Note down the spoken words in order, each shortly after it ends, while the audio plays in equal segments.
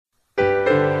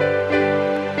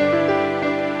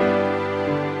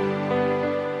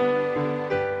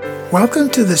Welcome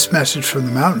to this message from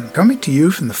the mountain, coming to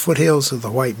you from the foothills of the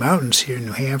White Mountains here in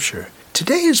New Hampshire.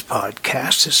 Today's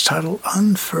podcast is titled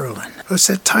Unfurling. It's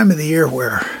that time of the year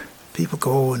where people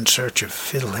go in search of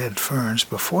fiddlehead ferns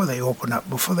before they open up,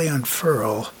 before they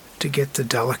unfurl, to get the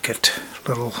delicate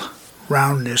little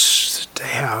roundness that they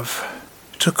have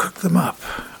to cook them up.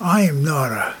 I am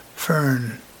not a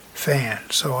fern fan,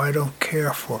 so I don't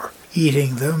care for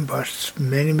eating them, but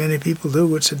many people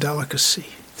do. It's a delicacy.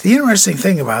 The interesting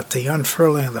thing about the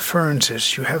unfurling of the ferns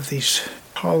is you have these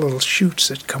tall little shoots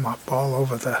that come up all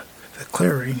over the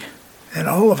clearing, and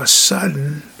all of a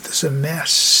sudden there's a mass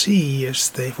sea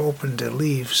as they've opened the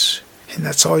leaves, and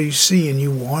that's all you see, and you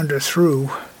wander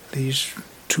through these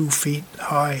 2 feet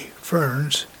high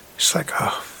ferns. It's like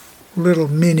a little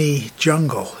mini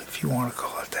jungle, if you want to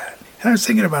call it that. And I was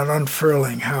thinking about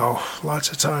unfurling, how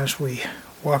lots of times we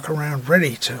walk around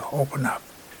ready to open up,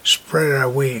 spread our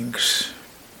wings,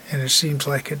 and it seems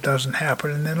like it doesn't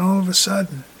happen, and then all of a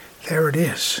sudden, there it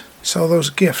is. So those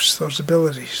gifts, those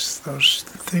abilities, those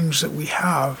things that we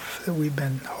have, that we've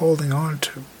been holding on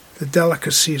to, the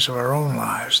delicacies of our own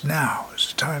lives, now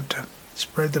is the time to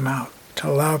spread them out, to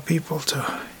allow people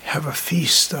to have a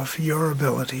feast of your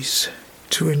abilities,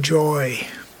 to enjoy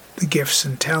the gifts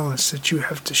and talents that you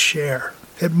have to share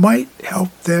that might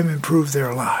help them improve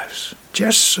their lives.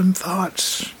 Just some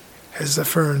thoughts as the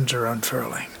ferns are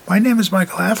unfurling. My name is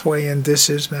Michael Hathaway, and this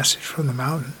is Message from the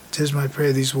Mountain. 'Tis my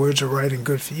prayer these words are right and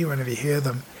good for you, and if you hear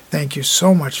them, thank you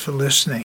so much for listening.